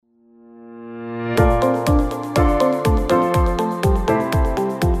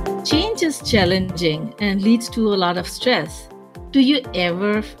is challenging and leads to a lot of stress. Do you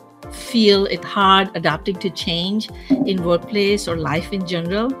ever feel it hard adapting to change in workplace or life in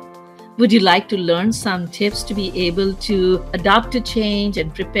general? Would you like to learn some tips to be able to adapt to change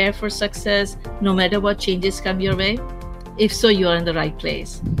and prepare for success no matter what changes come your way? If so, you are in the right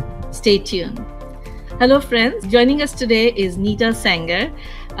place. Stay tuned. Hello, friends. Joining us today is Nita Sanger.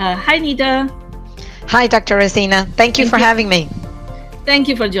 Hi, Nita. Hi, Dr. Rosina. Thank you for having me. Thank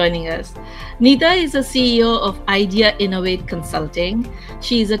you for joining us. Nita is the CEO of Idea Innovate Consulting.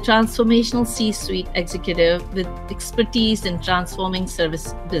 She is a transformational C-suite executive with expertise in transforming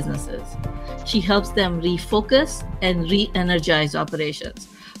service businesses. She helps them refocus and re-energize operations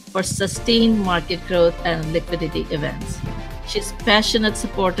for sustained market growth and liquidity events. She's a passionate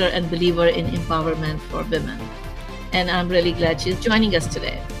supporter and believer in empowerment for women. And I'm really glad she's joining us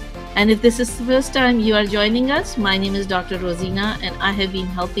today. And if this is the first time you are joining us, my name is Dr. Rosina, and I have been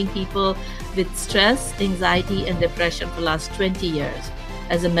helping people with stress, anxiety, and depression for the last 20 years.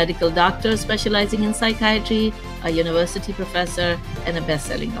 As a medical doctor specializing in psychiatry, a university professor, and a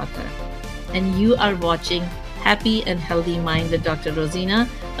best-selling author. And you are watching Happy and Healthy Mind with Dr. Rosina,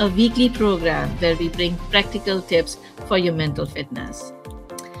 a weekly program where we bring practical tips for your mental fitness.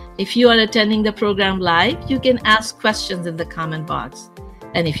 If you are attending the program live, you can ask questions in the comment box.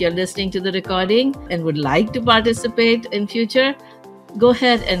 And if you're listening to the recording and would like to participate in future, go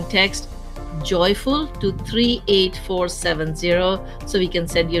ahead and text joyful to 38470 so we can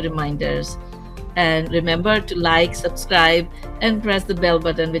send you reminders. And remember to like, subscribe, and press the bell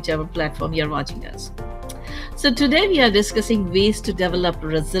button, whichever platform you're watching us. So today we are discussing ways to develop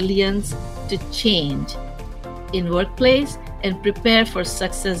resilience to change in workplace and prepare for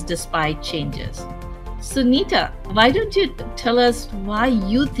success despite changes. So Nita, why don't you tell us why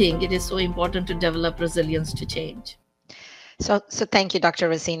you think it is so important to develop resilience to change? So thank you, Dr.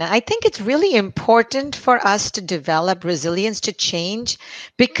 Rosina. I think it's really important for us to develop resilience to change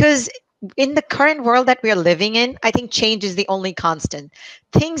because in the current world that we are living in, I think change is the only constant.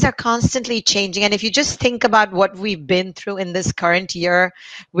 Things are constantly changing. And if you just think about what we've been through in this current year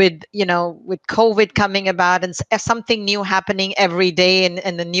with COVID coming about and something new happening every day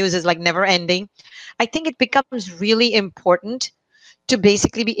and the news is like never ending, I think it becomes really important to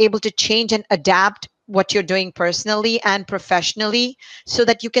basically be able to change and adapt what you're doing personally and professionally so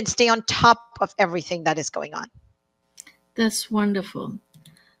that you can stay on top of everything that is going on. That's wonderful.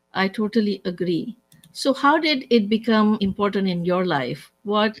 I totally agree. So how did it become important in your life?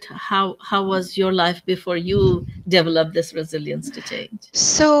 How was your life before you developed this resilience to change?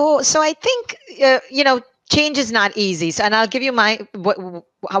 So I think, change is not easy. So, and I'll give you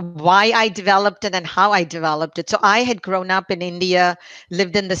why I developed it and how I developed it. So I had grown up in India,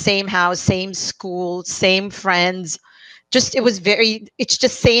 lived in the same house, same school, same friends. It's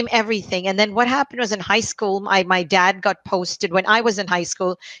just same everything. And then what happened was in high school, my dad got posted. When I was in high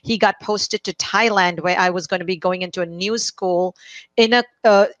school, he got posted to Thailand, where I was going to be going into a new school in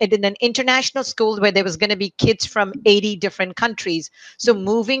an international school where there was going to be kids from 80 different countries. So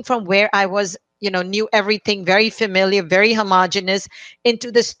moving from where I was, knew everything, very familiar, very homogenous,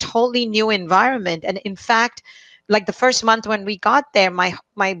 into this totally new environment. And in fact, like the first month when we got there, my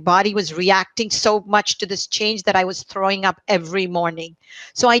body was reacting so much to this change that I was throwing up every morning.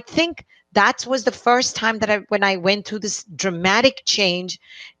 So I think that was the first time that when I went through this dramatic change,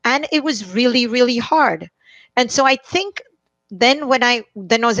 and it was really, really hard. And so I think then I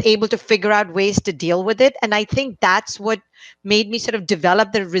was able to figure out ways to deal with it. And I think that's what made me sort of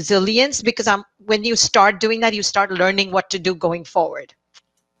develop the resilience, because when you start doing that, you start learning what to do going forward.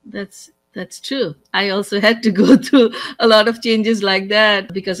 That's true. I also had to go through a lot of changes like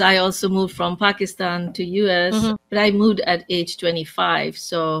that because I also moved from Pakistan to US, but I moved at age 25.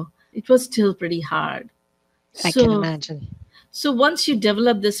 So it was still pretty hard. I can imagine. So once you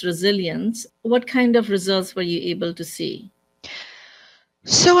develop this resilience, what kind of results were you able to see?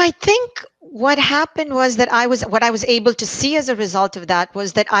 So I think what happened was that what I was able to see as a result of that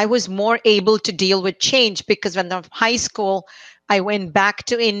was that I was more able to deal with change, because when in high school, I went back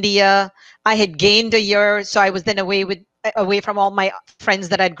to India. I had gained a year, so I was then away from all my friends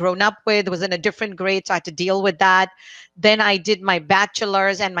that I'd grown up with, was in a different grade, so I had to deal with that. Then I did my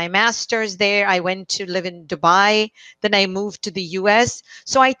bachelor's and my master's there. I went to live in Dubai. Then I moved to the US.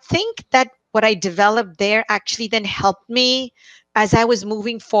 So I think that what I developed there actually then helped me as I was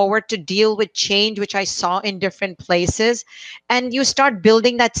moving forward to deal with change, which I saw in different places. And you start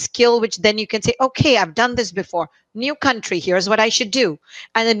building that skill, which then you can say, okay, I've done this before. New country, here's what I should do.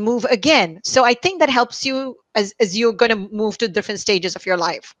 And then move again. So I think that helps you as you're going to move to different stages of your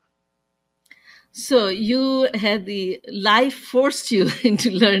life. So you had the life forced you into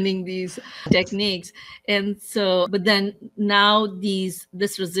learning these techniques. And so, but then now this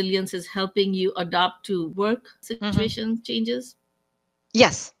resilience is helping you adapt to work Mhm. situation changes.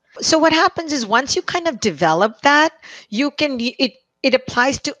 Yes. So what happens is once you kind of develop that, you can it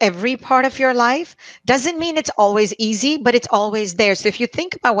applies to every part of your life. Doesn't mean it's always easy, but it's always there. So if you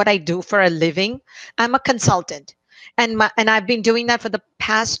think about what I do for a living, I'm a consultant. And I've been doing that for the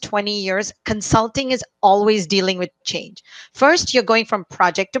past 20 years. Consulting is always dealing with change. First, you're going from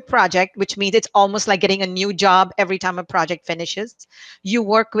project to project, which means it's almost like getting a new job every time a project finishes. You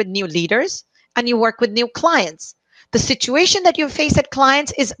work with new leaders and you work with new clients. The situation that you face at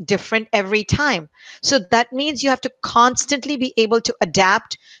clients is different every time. So that means you have to constantly be able to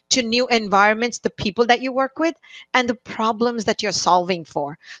adapt to new environments, the people that you work with, and the problems that you're solving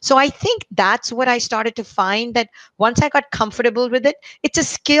for. So I think that's what I started to find, that once I got comfortable with it, it's a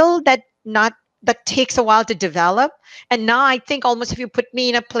skill that takes a while to develop. And now I think almost if you put me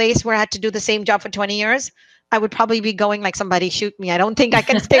in a place where I had to do the same job for 20 years, I would probably be going like somebody shoot me. I don't think I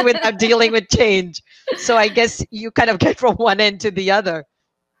can stay without dealing with change. So I guess you kind of get from one end to the other.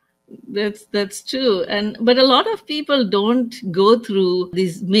 That's true. And but a lot of people don't go through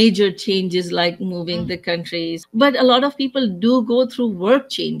these major changes like moving Mm, the countries. But a lot of people do go through work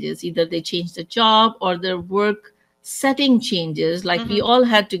changes. Either they change the job or their work setting changes. Like we mhm, all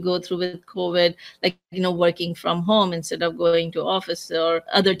had to go through with COVID, like working from home instead of going to office, or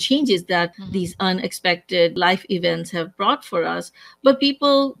other changes that mhm, these unexpected life events have brought for us. But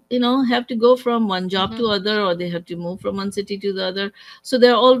people, have to go from one job mhm. to other, or they have to move from one city to the other. So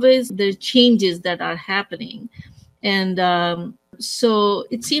there are always the changes that are happening. And so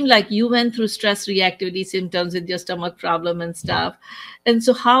it seemed like you went through stress reactivity symptoms with your stomach problem and stuff. And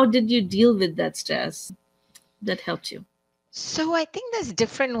so how did you deal with that stress that helped you? So I think there's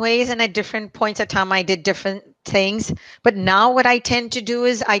different ways, and at different points of time, I did different things. But now what I tend to do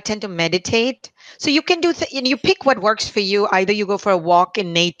is I tend to meditate. So you can you pick what works for you. Either you go for a walk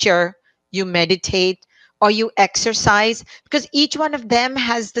in nature, you meditate, or you exercise, because each one of them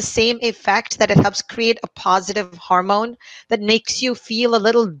has the same effect, that it helps create a positive hormone that makes you feel a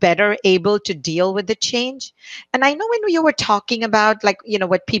little better able to deal with the change. And I know when you were talking about, like,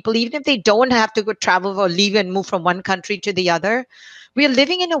 what people, even if they don't have to go travel or leave and move from one country to the other, we are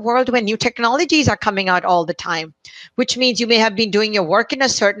living in a world where new technologies are coming out all the time, which means you may have been doing your work in a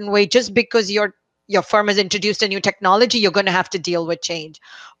certain way. Just because your firm has introduced a new technology, you're going to have to deal with change.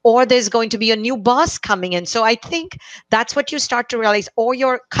 Or there's going to be a new boss coming in. So I think that's what you start to realize. Or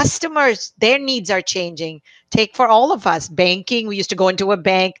your customers, their needs are changing. Take for all of us, banking. We used to go into a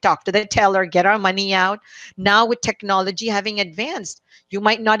bank, talk to the teller, get our money out. Now with technology having advanced, you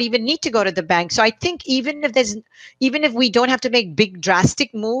might not even need to go to the bank. So I think even if we don't have to make big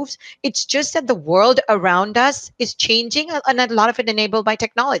drastic moves, it's just that the world around us is changing, and a lot of it enabled by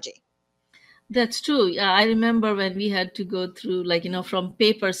technology. That's true. Yeah, I remember when we had to go through, like, from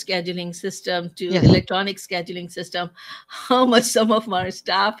paper scheduling system to Yes. electronic scheduling system, how much some of our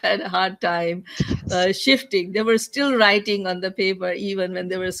staff had a hard time Yes. shifting. They were still writing on the paper even when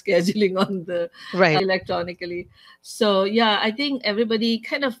they were scheduling on the Right. electronically. So yeah, I think everybody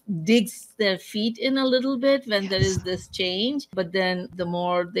kind of digs their feet in a little bit when there Yes. is this change, but then the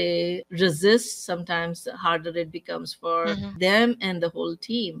more they resist, sometimes the harder it becomes for Hmm. them and the whole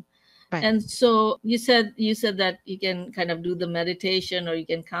team. Right. And so you said that you can kind of do the meditation or you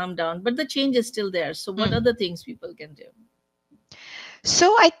can calm down, but the change is still there. So what Mm. other things people can do?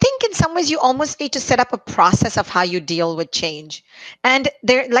 So I think in some ways you almost need to set up a process of how you deal with change. And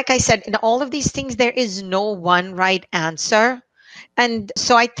there, like I said, in all of these things, there is no one right answer. And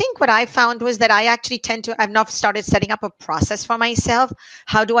so I think what I found was that I actually I've now started setting up a process for myself.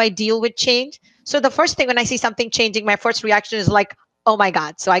 How do I deal with change? So the first thing when I see something changing, my first reaction is like, oh my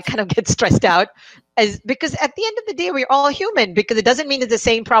God. So I kind of get stressed out, as because at the end of the day, we're all human, because it doesn't mean it's the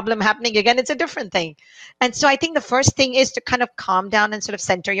same problem happening again. It's a different thing. And so I think the first thing is to kind of calm down and sort of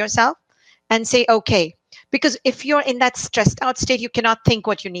center yourself and say, okay, because if you're in that stressed out state, you cannot think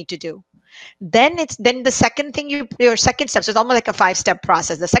what you need to do. Then the second thing, your second step, so it's almost like a 5-step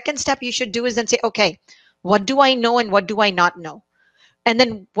process. The second step you should do is then say, okay, what do I know and what do I not know? And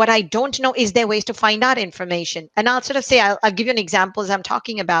then what I don't know, is there ways to find out information? And I'll sort of say, I'll give you an example as I'm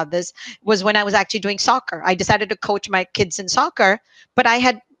talking about this, was when I was actually doing soccer. I decided to coach my kids in soccer, but I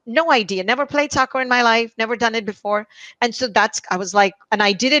had no idea, never played soccer in my life, never done it before. And so I was like, and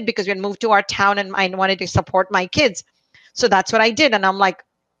I did it because we had moved to our town and I wanted to support my kids. So that's what I did. And I'm like,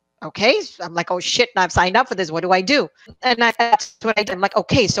 Okay. So I'm like, oh shit, now I've signed up for this. What do I do? And that's what I did. I'm like,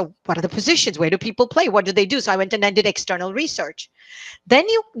 okay, so what are the positions? Where do people play? What do they do? So I went and I did external research. Then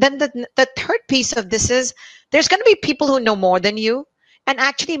the third piece of this is there's going to be people who know more than you, and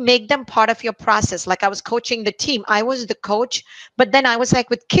actually make them part of your process. Like I was coaching the team, I was the coach, but then I was like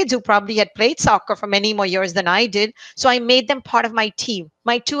with kids who probably had played soccer for many more years than I did, so I made them part of my team.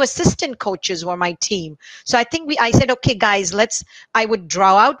 My two assistant coaches were my team. So I said, okay guys, I would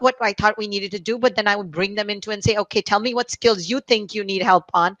draw out what I thought we needed to do, but then I would bring them into and say, okay, tell me what skills you think you need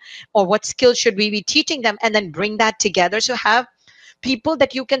help on, or what skills should we be teaching them, and then bring that together. So have people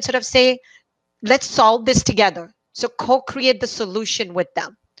that you can sort of say, let's solve this together. So co-create the solution with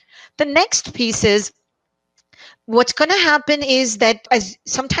them. The next piece is, what's going to happen is that as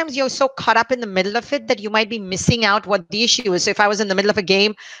sometimes you're so caught up in the middle of it that you might be missing out what the issue is. So if I was in the middle of a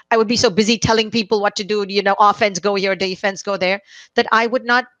game, I would be so busy telling people what to do, offense go here, defense go there, that I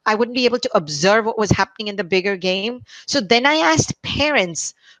wouldn't be able to observe what was happening in the bigger game. So then I asked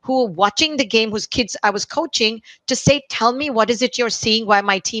parents who were watching the game, whose kids I was coaching, to say, tell me, what is it you're seeing, why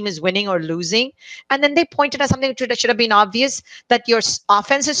my team is winning or losing? And then they pointed at something that should have been obvious, that your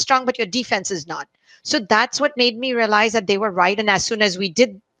offense is strong, but your defense is not. So that's what made me realize that they were right. And as soon as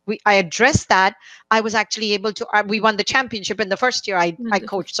I addressed that, I was actually able to, we won the championship in the first year I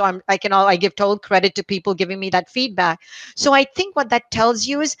coached. So I give total credit to people giving me that feedback. So I think what that tells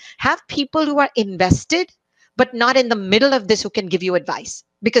you is, have people who are invested, but not in the middle of this, who can give you advice,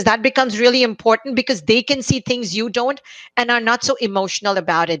 because that becomes really important, because they can see things you don't and are not so emotional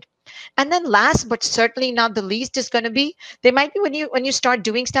about it. And then last but certainly not the least is going to be, they might be, when you start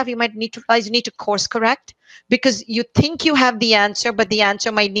doing stuff, you might need to realize you need to course correct, because you think you have the answer, but the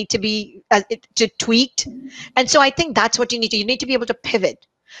answer might need to be tweaked. And so I think that's what you need to be able to pivot.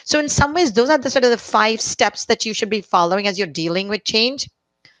 So in some ways, those are the sort of the 5 steps that you should be following as you're dealing with change.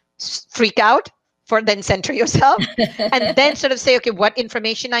 Freak out, for then center yourself, and then sort of say, okay, what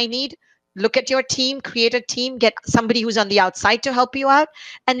information I need. Look at your team, create a team, get somebody who's on the outside to help you out,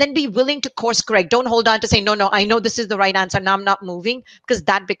 and then be willing to course correct. Don't hold on to say, no, I know this is the right answer, now I'm not moving, because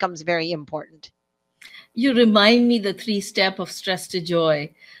that becomes very important. You remind me the 3-step of stress to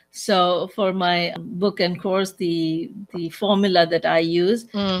joy. So for my book and course, the formula that I use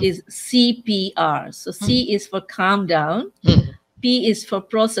is CPR. So C is for calm down, P is for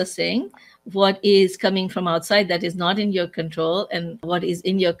processing what is coming from outside that is not in your control, and what is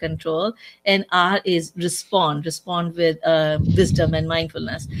in your control, and R is respond with wisdom and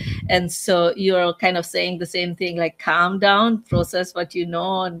mindfulness. And so you're kind of saying the same thing, like calm down, process what you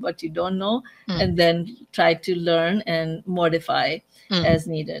know and what you don't know, and then try to learn and modify as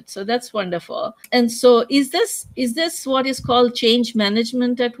needed. So that's wonderful. And so is this what is called change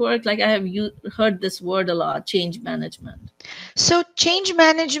management at work? Like, I have heard this word a lot, change management. So change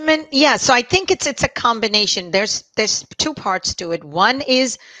management, yeah. So I think it's a combination. There's 2 parts to it. One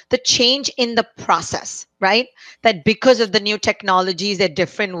is the change in the process, right? That because of the new technologies, there are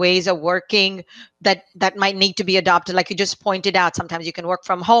different ways of working that might need to be adopted. Like you just pointed out, sometimes you can work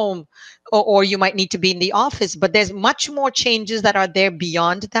from home, or you might need to be in the office, but there's much more changes that are there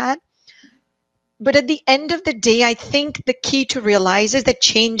beyond that. But at the end of the day, I think the key to realize is that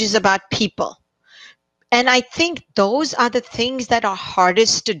change is about people. And I think those are the things that are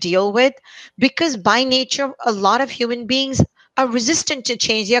hardest to deal with, because by nature, a lot of human beings are resistant to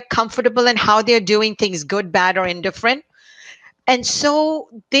change. They're comfortable in how they're doing things, good, bad, or indifferent. And so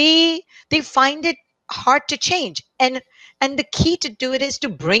they find it hard to change. And the key to do it is to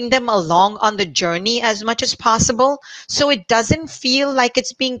bring them along on the journey as much as possible, so it doesn't feel like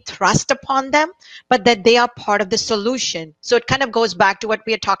it's being thrust upon them, but that they are part of the solution. So it kind of goes back to what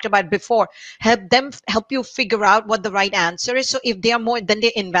we had talked about before. Help you figure out what the right answer is. So if they are more than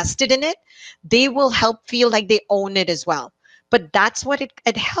they're invested in it, they will help feel like they own it as well. But that's what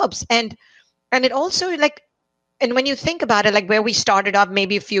it helps. And it also, like, and when you think about it, like where we started off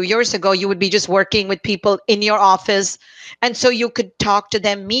maybe a few years ago, you would be just working with people in your office. And so you could talk to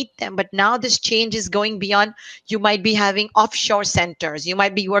them, meet them. But now this change is going beyond. You might be having offshore centers. You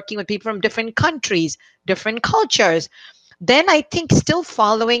might be working with people from different countries, different cultures. Then I think still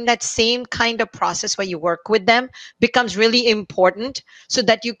following that same kind of process where you work with them becomes really important, so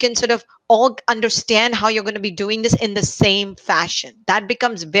that you can sort of all understand how you're going to be doing this in the same fashion. That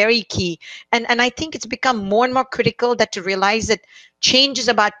becomes very key. And I think it's become more and more critical that to realize that change is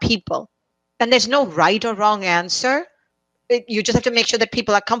about people. And there's no right or wrong answer. You just have to make sure that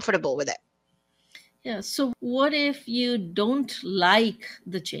people are comfortable with it. Yeah. So what if you don't like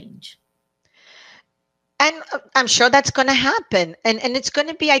the change? And I'm sure that's going to happen, and it's going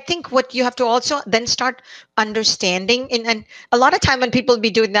to be, I think, what you have to also then start understanding. And a lot of time when people be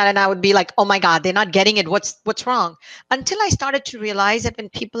doing that, and I would be like, oh my god, they're not getting it, what's wrong? Until I started to realize that when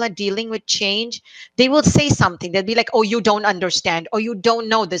people are dealing with change, they will say something. They'll be like, oh, you don't understand, or you don't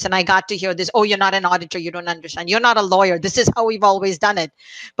know this, and I got to hear this. Oh, you're not an auditor, you don't understand, you're not a lawyer, this is how we've always done it.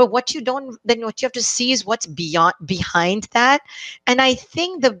 But what you don't, then what you have to see is what's beyond behind that. And I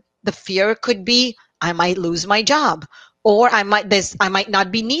think the fear could be, I might lose my job, or I might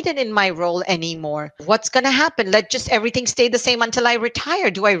not be needed in my role anymore. What's going to happen? Let just everything stay the same until I retire.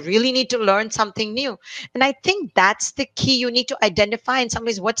 Do I really need to learn something new? And I think that's the key. You need to identify in some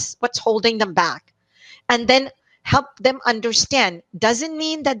ways what's holding them back, and then help them understand. Doesn't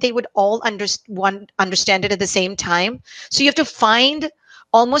mean that they would all understand it at the same time. So you have to find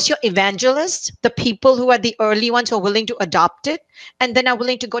almost your evangelists, the people who are the early ones who are willing to adopt it and then are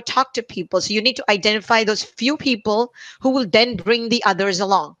willing to go talk to people. So you need to identify those few people who will then bring the others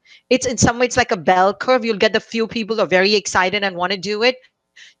along. It's in some ways like a bell curve. You'll get the few people who are very excited and want to do it.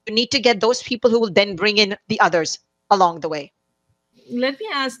 You need to get those people who will then bring in the others along the way. Let me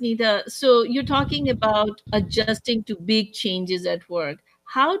ask Nita. So you're talking about adjusting to big changes at work.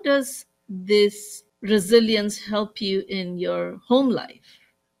 How does this resilience help you in your home life?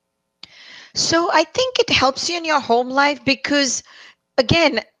 So I think it helps you in your home life because,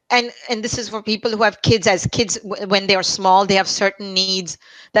 again, and this is for people who have kids. As kids, when they are small, they have certain needs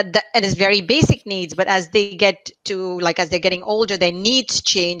that and it's very basic needs. But as they get to, like, as they're getting older, their needs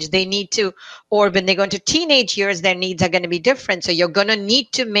change. They need to, or when they go into teenage years, their needs are going to be different. So you're going to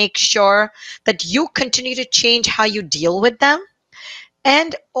need to make sure that you continue to change how you deal with them.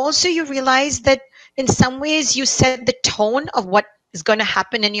 And also you realize that in some ways you set the tone of what is going to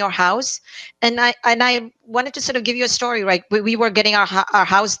happen in your house. And I wanted to sort of give you a story, right? We were getting our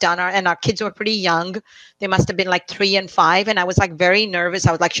house done, and our kids were pretty young. They must have been like 3 and 5, and I was like very nervous.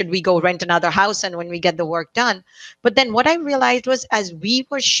 I was like, should we go rent another house and when we get the work done? But then what I realized was, as we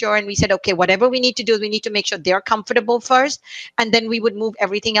were sure, and we said, okay, whatever we need to do, we need to make sure they're comfortable first, and then we would move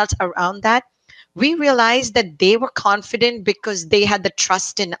everything else around that. We realized that they were confident because they had the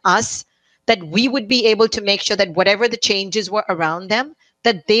trust in us that we would be able to make sure that whatever the changes were around them,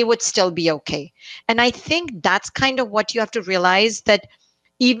 that they would still be okay. And I think that's kind of what you have to realize, that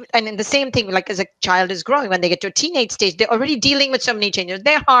even, and in the same thing, like as a child is growing, when they get to a teenage stage, they're already dealing with so many changes,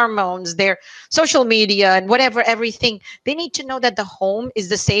 their hormones, their social media and whatever, everything. They need to know that the home is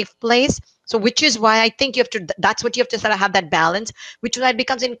the safe place. So which is why I think you have to, that's what you have to sort of have that balance, which is why it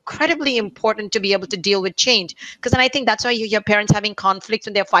becomes incredibly important to be able to deal with change. Because then I think that's why you hear parents having conflicts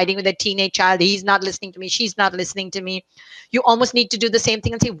when they're fighting with their teenage child. He's not listening to me. She's not listening to me. You almost need to do the same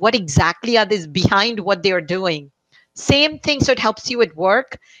thing and say, what exactly are this behind what they're doing? Same thing. So it helps you at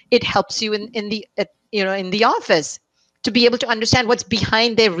work. It helps you in the, in the office, to be able to understand what's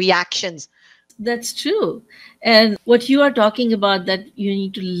behind their reactions. That's true. And what you are talking about, that you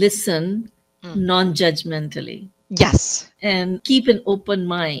need to listen non-judgmentally. Yes. And keep an open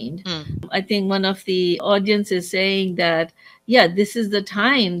mind. I think one of the audience is saying that, yeah, this is the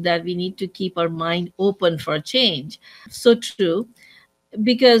time that we need to keep our mind open for change. So true.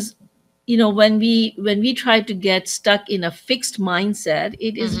 Because when we try to get stuck in a fixed mindset,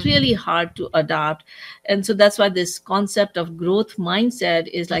 it is really hard to adopt. And so that's why this concept of growth mindset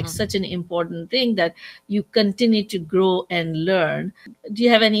is like such an important thing, that you continue to grow and learn. Do you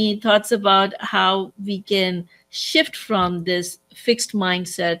have any thoughts about how we can shift from this fixed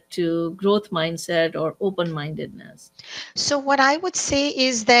mindset to growth mindset or open-mindedness? So what I would say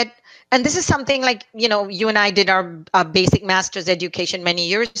is that, and this is something like, you and I did our basic master's education many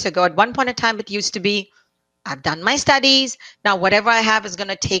years ago. At one point in time, it used to be, I've done my studies. Now, whatever I have is going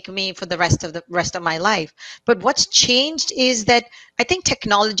to take me for the rest of my life. But what's changed is that I think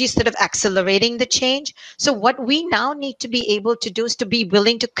technology is sort of accelerating the change. So what we now need to be able to do is to be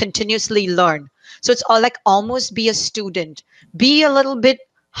willing to continuously learn. So it's all like almost be a student, be a little bit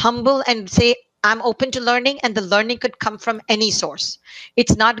humble and say, I'm open to learning, and the learning could come from any source.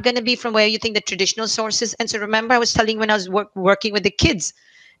 It's not going to be from where you think the traditional sources. And so remember, I was telling when I was working with the kids.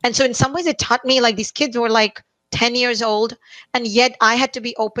 And so in some ways it taught me, like, these kids were like 10 years old, and yet I had to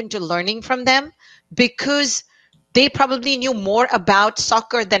be open to learning from them because they probably knew more about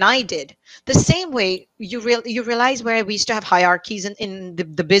soccer than I did. The same way you realize where we used to have hierarchies in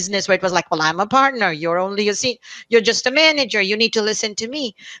the business, where it was like, well, I'm a partner, you're only you're just a manager, you need to listen to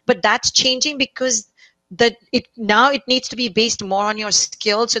me. But that's changing because now it needs to be based more on your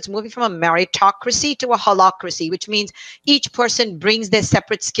skills. So it's moving from a meritocracy to a holocracy, which means each person brings their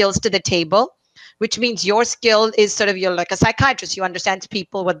separate skills to the table, which means your skill is sort of, you're like a psychiatrist. You understand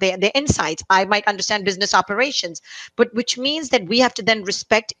people, what their insights. I might understand business operations, but which means that we have to then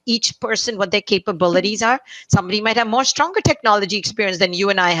respect each person, what their capabilities are. Somebody might have more stronger technology experience than you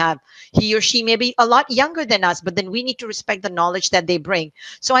and I have. He or she may be a lot younger than us, but then we need to respect the knowledge that they bring.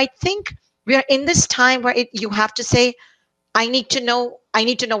 So I think we are in this time where you have to say, I need to know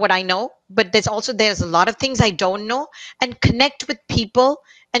what I know, but there's a lot of things I don't know, and connect with people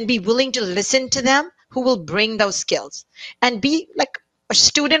and be willing to listen to them who will bring those skills, and be like a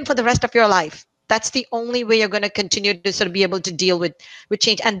student for the rest of your life. That's the only way you're going to continue to sort of be able to deal with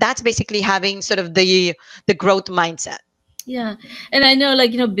change. And that's basically having sort of the growth mindset. Yeah. And I know,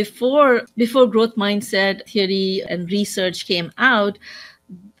 like, before growth mindset theory and research came out,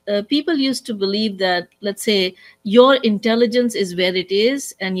 people used to believe that, let's say, your intelligence is where it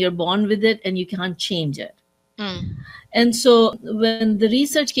is and you're born with it and you can't change it. And so when the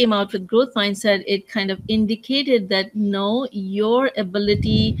research came out with growth mindset, it kind of indicated that no, your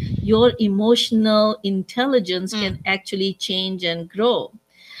ability, your emotional intelligence can actually change and grow.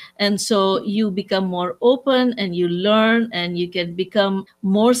 And so you become more open and you learn, and you can become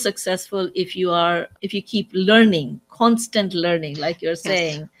more successful if you keep learning, constant learning, like you're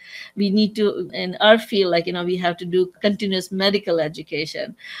saying. Yes. We need to, in our field, like, we have to do continuous medical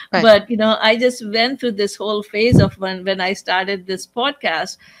education. Right. But, I just went through this whole phase of when I started this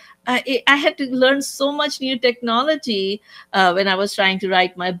podcast. I had to learn so much new technology when I was trying to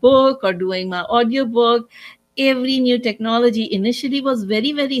write my book or doing my audiobook. Every new technology initially was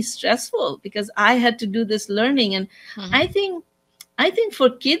very, very stressful because I had to do this learning. And I think for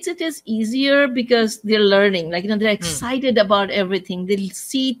kids it is easier because they're learning, like, they're excited about everything. They'll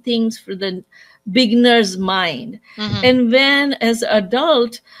see things for the beginner's mind. And when as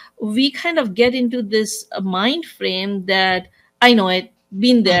adult, we kind of get into this mind frame that I know it,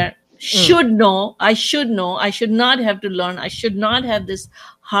 been there, should know, I should not have to learn, I should not have this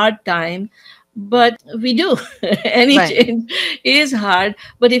hard time. But we do. Any change is hard.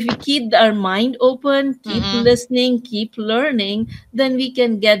 But if we keep our mind open, keep listening, keep learning, then we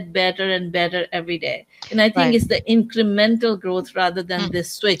can get better and better every day. And I think it's the incremental growth rather than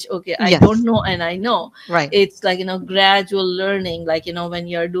this switch. Okay, I don't know and I know. It's like, gradual learning. Like, when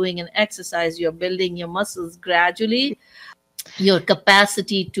you're doing an exercise, you're building your muscles gradually. Your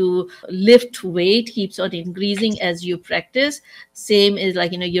capacity to lift weight keeps on increasing as you practice. Same is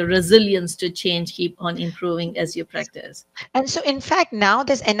like, your resilience to change keep on improving as you practice. And so, in fact, now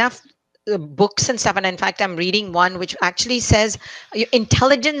there's enough books and stuff. And in fact, I'm reading one which actually says your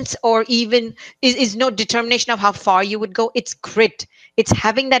intelligence or even is no determination of how far you would go. It's grit. It's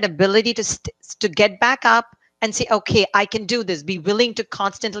having that ability to get back up and say, okay, I can do this. Be willing to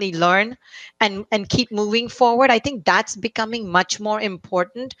constantly learn and keep moving forward. I think that's becoming much more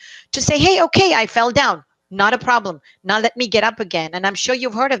important, to say, hey, okay, I fell down. Not a problem. Now let me get up again. And I'm sure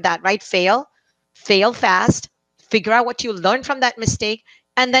you've heard of that, right? Fail fast, figure out what you learned from that mistake,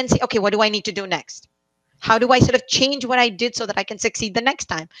 and then say, okay, what do I need to do next? How do I sort of change what I did so that I can succeed the next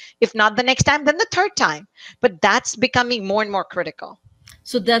time? If not the next time, then the third time. But that's becoming more and more critical.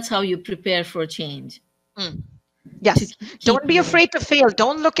 So that's how you prepare for change. Yes. Don't be afraid to fail.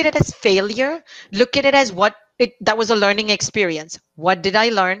 Don't look at it as failure. Look at it as that was a learning experience. What did I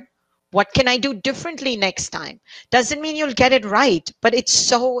learn? What can I do differently next time? Doesn't mean you'll get it right, but it's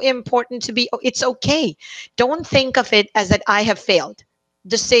so important to it's okay. Don't think of it as that I have failed.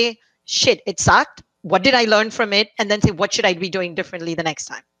 Just say, shit, it sucked. What did I learn from it? And then say, what should I be doing differently the next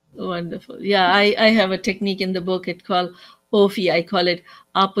time? Wonderful. Yeah, I have a technique in the book. It's called OFI. I call it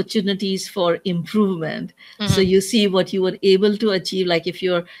opportunities for improvement. So you see what you were able to achieve. Like if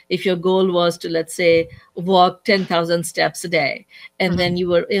your goal was to, let's say, walk 10,000 steps a day, and then you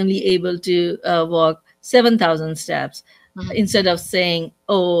were only able to walk 7,000 steps, instead of saying,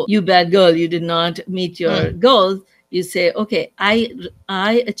 oh, you bad girl, you did not meet your goals, you say, okay,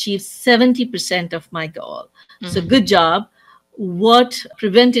 I achieved 70% of my goal. So good job. What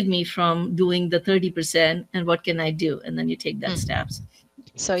prevented me from doing the 30%, and what can I do? And then you take that steps.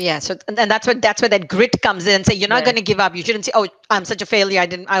 So yeah, and that's where that grit comes in. Say, you're not going to give up. You shouldn't say, oh, I'm such a failure.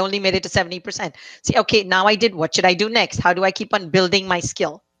 I only made it to 70%. Say, okay, now I did. What should I do next? How do I keep on building my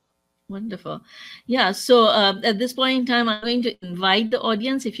skill? Wonderful. Yeah. So at this point in time, I'm going to invite the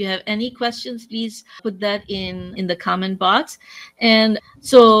audience. If you have any questions, please put that in the comment box. And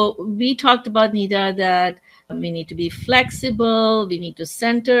so we talked about, Nita, that we need to be flexible. We need to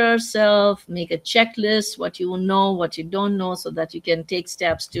center ourselves, make a checklist, what you know, what you don't know, so that you can take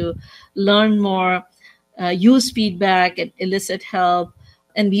steps to learn more, use feedback and elicit help,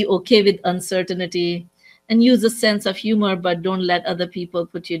 and be okay with uncertainty, and use a sense of humor, but don't let other people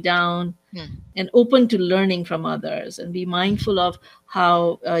put you down. and open to learning from others, and be mindful of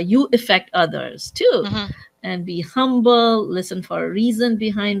how you affect others too. And be humble, listen for a reason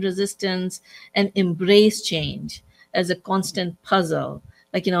behind resistance, and embrace change as a constant puzzle,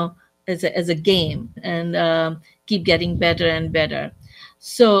 like, as a game, and keep getting better and better.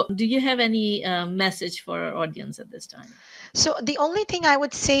 So, do you have any message for our audience at this time? So the only thing I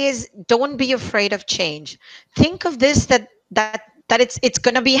would say is don't be afraid of change. Think of this that it's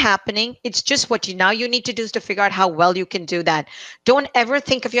going to be happening. It's just what you need to do is to figure out how well you can do that. Don't ever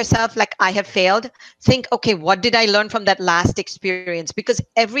think of yourself like I have failed. Think, okay, what did I learn from that last experience? Because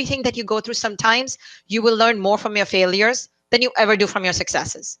everything that you go through, sometimes you will learn more from your failures than you ever do from your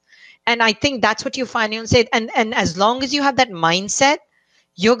successes. And I think that's what you find and say. And as long as you have that mindset,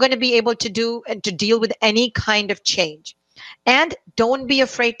 you're going to be able to do and to deal with any kind of change. And don't be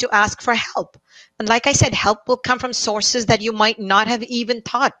afraid to ask for help. And like I said, help will come from sources that you might not have even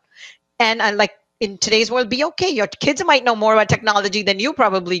thought. And like in today's world, be okay. Your kids might know more about technology than you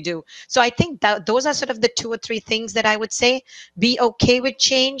probably do. So I think that those are sort of the 2 or 3 things that I would say. Be okay with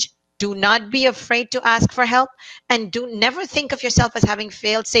change. Do not be afraid to ask for help. And do never think of yourself as having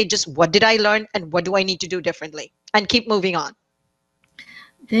failed. Say just, what did I learn and what do I need to do differently? And keep moving on.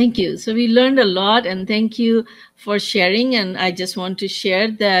 Thank you. So we learned a lot, and thank you for sharing. And I just want to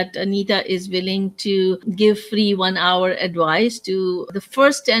share that Anita is willing to give free 1-hour advice to the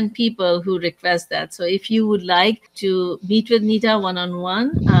first 10 people who request that. So if you would like to meet with Nita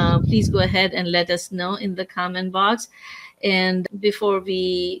one-on-one, please go ahead and let us know in the comment box. And before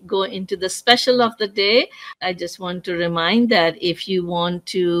we go into the special of the day, I just want to remind that if you want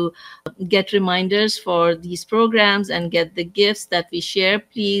to get reminders for these programs and get the gifts that we share,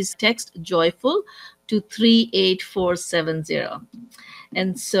 please text JOYFUL to 38470.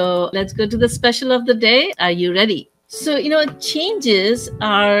 And so let's go to the special of the day. Are you ready? So, changes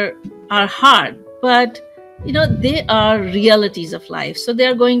are hard, but they are realities of life. So they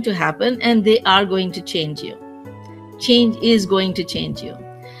are going to happen, and they are going to change you. Change is going to change you.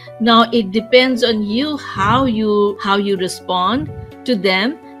 Now it depends on you how you respond to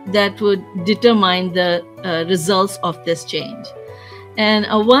them. That would determine the results of this change. And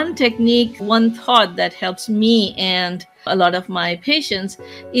one technique, one thought that helps me and a lot of my patients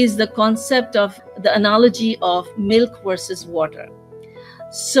is the concept of the analogy of milk versus water.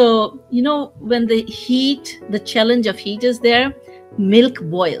 So, when the challenge of heat is there, milk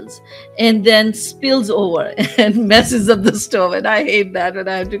boils and then spills over and messes up the stove. And I hate that when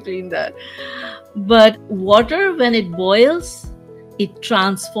I have to clean that. But water, when it boils, it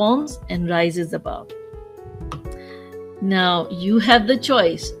transforms and rises above. Now you have the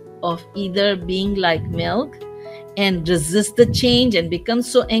choice of either being like milk and resist the change and become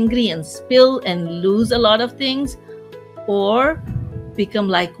so angry and spill and lose a lot of things, or become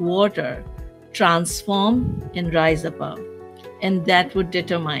like water, transform and rise above. And that would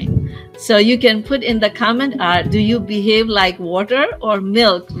determine. So you can put in the comment, do you behave like water or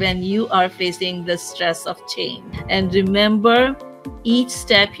milk when you are facing the stress of change? And remember, each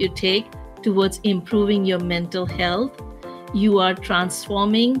step you take towards improving your mental health, you are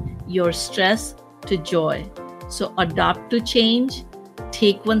transforming your stress to joy. So adopt to change,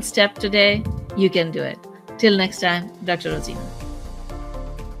 take one step today, you can do it. Till next time, Dr. Rosina.